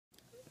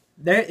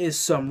there is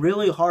some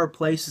really hard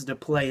places to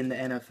play in the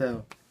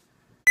NFL.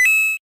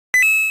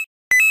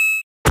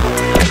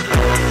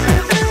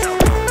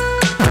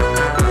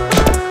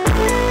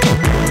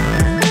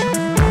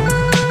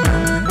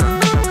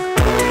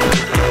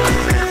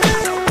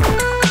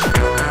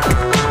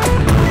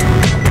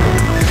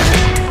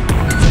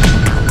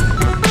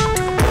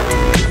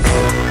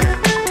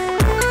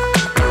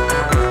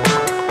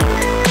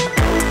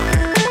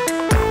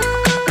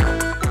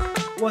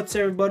 What's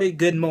everybody?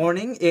 Good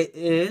morning. It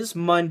is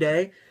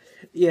Monday.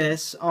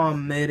 Yes,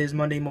 it is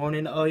Monday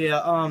morning. Oh yeah,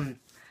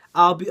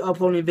 I'll be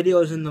uploading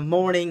videos in the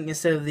morning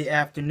instead of the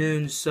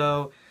afternoon,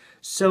 so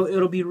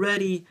it'll be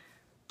ready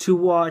to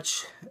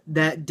watch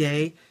that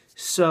day.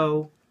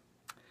 So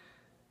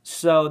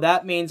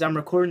that means I'm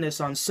recording this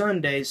on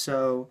Sunday,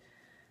 so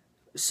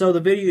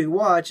the video you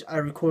watch, I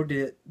recorded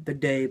it the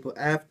day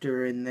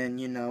after, and then,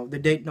 you know, the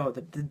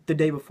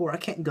day before. I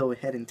can't go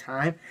ahead in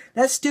time.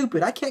 That's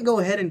stupid. I can't go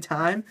ahead in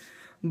time.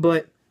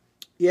 But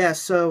yeah,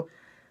 so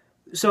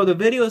the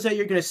videos that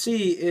you're gonna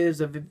see is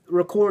the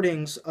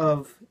recordings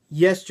of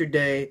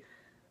yesterday.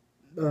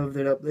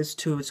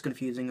 It's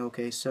confusing.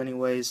 Okay, so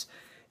anyways,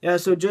 yeah.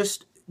 So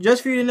just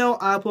for you to know,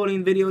 I'm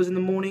uploading videos in the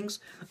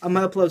mornings. I'm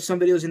gonna upload some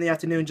videos in the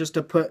afternoon just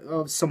to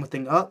put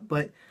something up.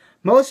 But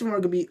most of them are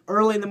gonna be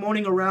early in the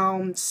morning,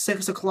 around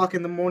 6 o'clock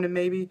in the morning,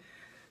 maybe.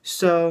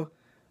 So,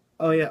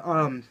 oh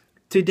yeah.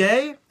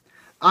 Today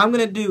I'm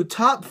gonna do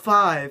top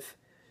 5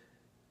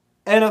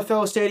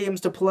 NFL stadiums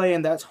to play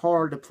in that's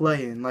hard to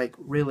play in. Like,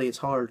 really, it's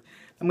hard.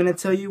 I'm going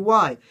to tell you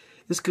why.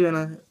 It's going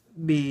to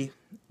be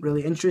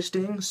really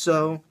interesting.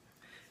 So,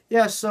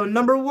 yeah, so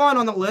number 1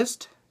 on the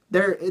list,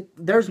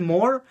 there's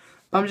more.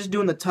 I'm just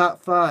doing the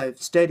top 5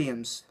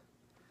 stadiums.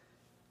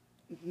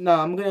 No,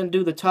 I'm going to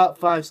do the top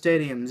 5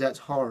 stadiums. That's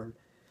hard.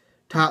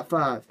 Top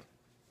 5.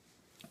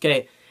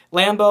 Okay,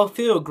 Lambeau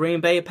Field,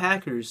 Green Bay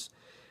Packers.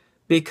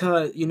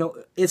 Because, you know,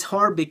 it's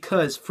hard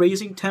because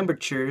freezing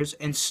temperatures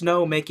and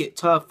snow make it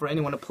tough for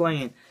anyone to play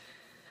in.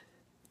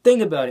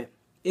 Think about it.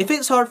 If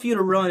it's hard for you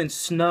to run in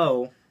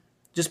snow,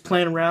 just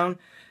playing around,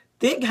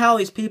 think how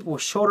these people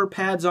with shoulder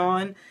pads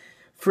on,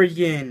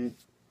 friggin'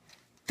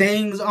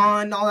 things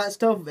on, all that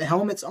stuff,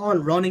 helmets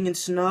on, running in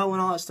snow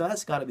and all that stuff.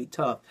 That's got to be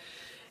tough.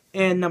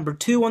 And number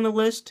 2 on the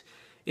list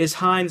is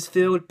Heinz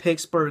Field,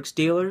 Pittsburgh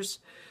Steelers.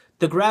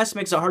 The grass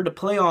makes it hard to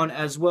play on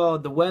as well.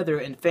 The weather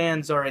and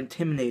fans are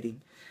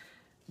intimidating.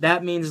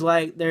 That means,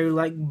 like, they're,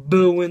 like,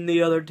 booing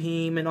the other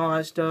team and all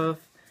that stuff.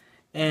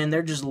 And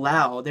they're just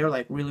loud. They're,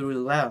 like, really,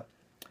 really loud.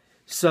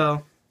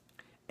 So,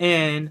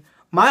 and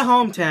my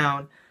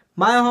hometown,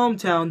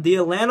 the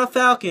Atlanta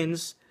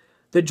Falcons,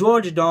 the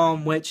Georgia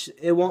Dome, which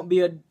it won't be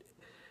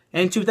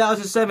in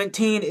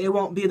 2017, it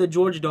won't be the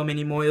Georgia Dome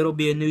anymore. It'll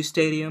be a new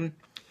stadium,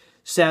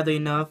 sadly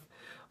enough.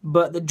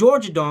 But the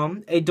Georgia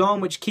Dome, a dome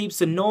which keeps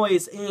the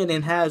noise in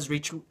and has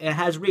reached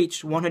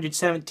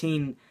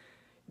 117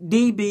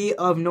 dB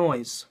of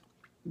noise.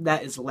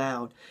 That is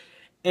loud.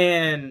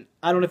 And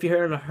I don't know if you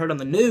heard on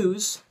the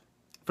news,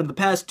 for the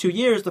past 2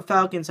 years, the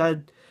Falcons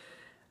had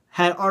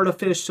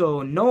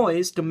artificial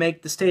noise to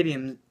make the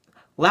stadium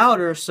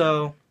louder,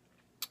 so,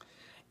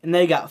 and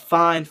they got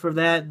fined for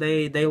that.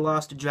 They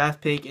lost a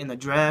draft pick in the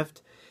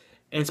draft.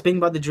 And speaking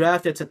about the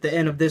draft, it's at the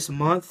end of this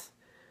month.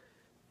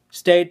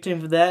 Stay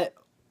tuned for that.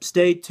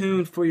 Stay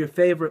tuned for your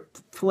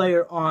favorite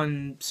player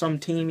on some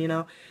team, you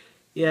know.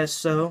 Yes,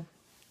 so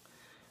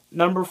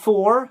number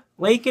 4,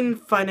 Lincoln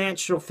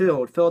Financial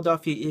Field,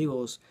 Philadelphia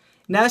Eagles.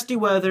 Nasty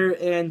weather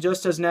and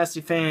just as nasty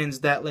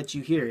fans that let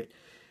you hear it.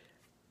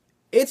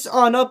 It's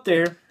on up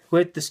there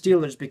with the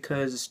Steelers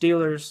because the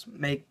Steelers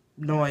make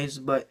noise,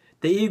 but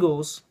the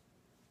Eagles,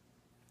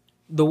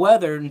 the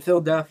weather in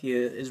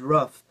Philadelphia is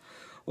rough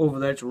over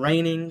there. It's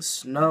raining,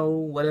 snow,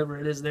 whatever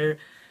it is there.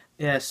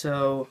 Yeah,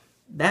 so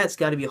that's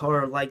got to be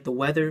hard, like the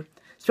weather,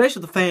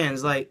 especially the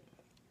fans, like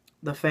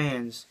the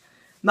fans.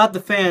 Not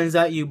the fans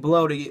that you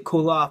blow to get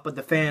cool off, but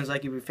the fans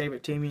like your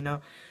favorite team, you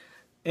know.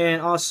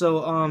 And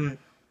also,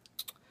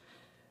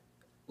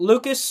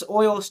 Lucas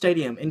Oil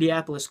Stadium,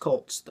 Indianapolis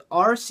Colts. The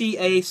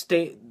RCA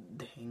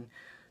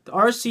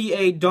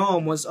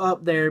Dome was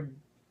up there,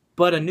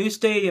 but a new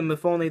stadium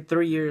with only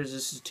 3 years.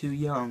 This is too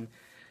young.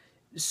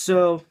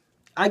 So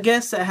I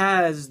guess it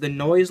has the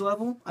noise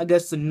level. I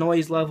guess the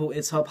noise level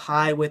is up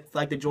high with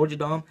like the Georgia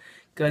Dome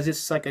because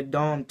it's like a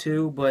dome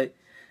too, but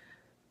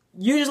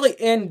usually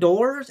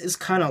indoors is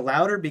kind of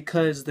louder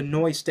because the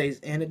noise stays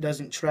in. It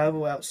doesn't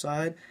travel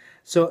outside.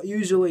 So it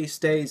usually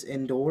stays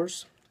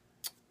indoors.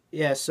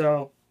 Yeah,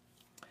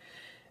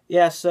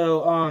 yeah,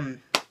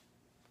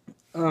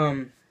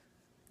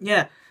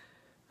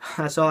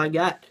 that's all I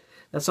got.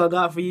 That's all I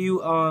got for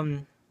you.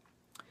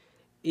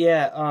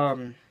 Yeah,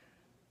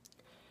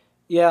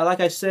 like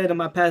I said in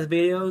my past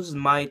videos,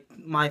 my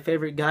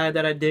favorite guy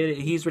that I did,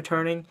 he's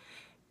returning.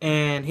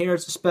 And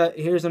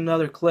here's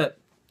another clip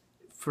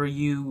for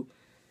you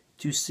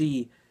to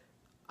see.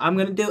 I'm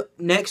gonna do it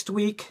next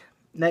week.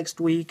 Not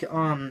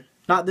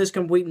this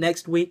coming week,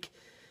 next week.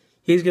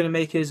 He's gonna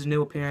make his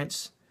new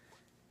appearance.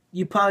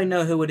 You probably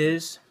know who it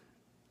is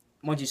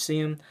once you see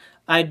him.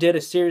 I did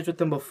a series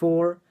with him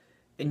before.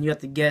 and you have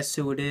to guess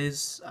who it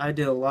is. I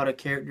did a lot of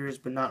characters,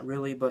 but not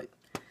really. But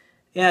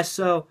yeah,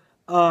 so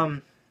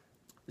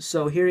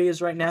so here he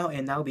is right now,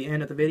 and that'll be the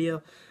end of the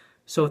video.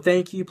 So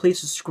thank you. Please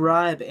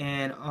subscribe,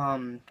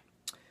 and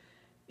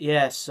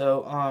yeah.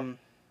 So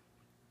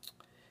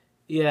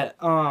yeah.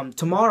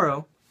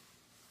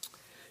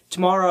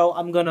 Tomorrow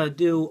I'm gonna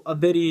do a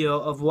video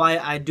of why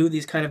I do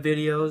these kind of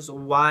videos,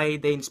 why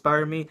they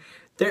inspire me.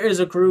 There is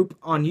a group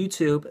on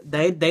YouTube.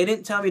 They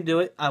didn't tell me to do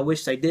it. I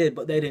wish they did,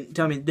 but they didn't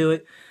tell me to do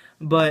it.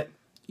 But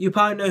you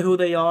probably know who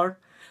they are.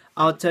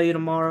 I'll tell you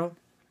tomorrow,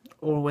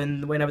 or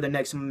whenever the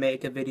next time I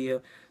make a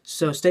video.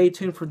 So stay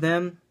tuned for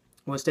them.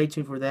 Well, stay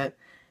tuned for that.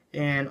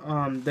 And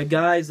the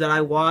guys that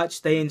I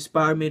watch, they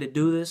inspired me to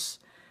do this,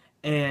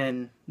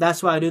 and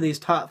that's why I do these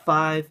top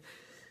five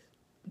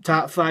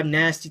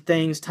nasty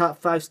things, top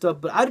 5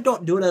 stuff. But I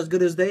don't do it as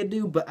good as they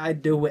do, but I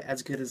do it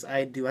as good as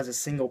I do as a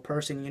single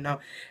person, you know.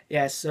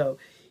 Yeah, so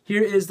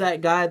here is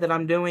that guy that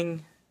I'm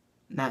doing.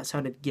 That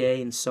sounded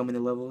gay in so many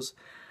levels.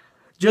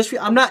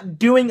 I'm not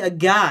doing a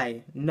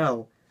guy.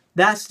 No,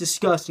 that's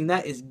disgusting.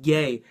 That is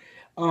gay.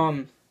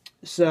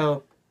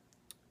 So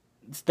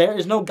there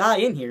is no guy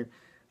in here,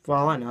 for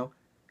all I know.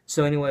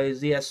 So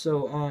anyways, yeah,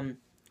 so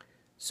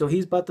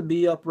he's about to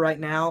be up right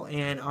now,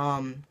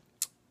 and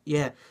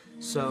yeah,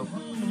 so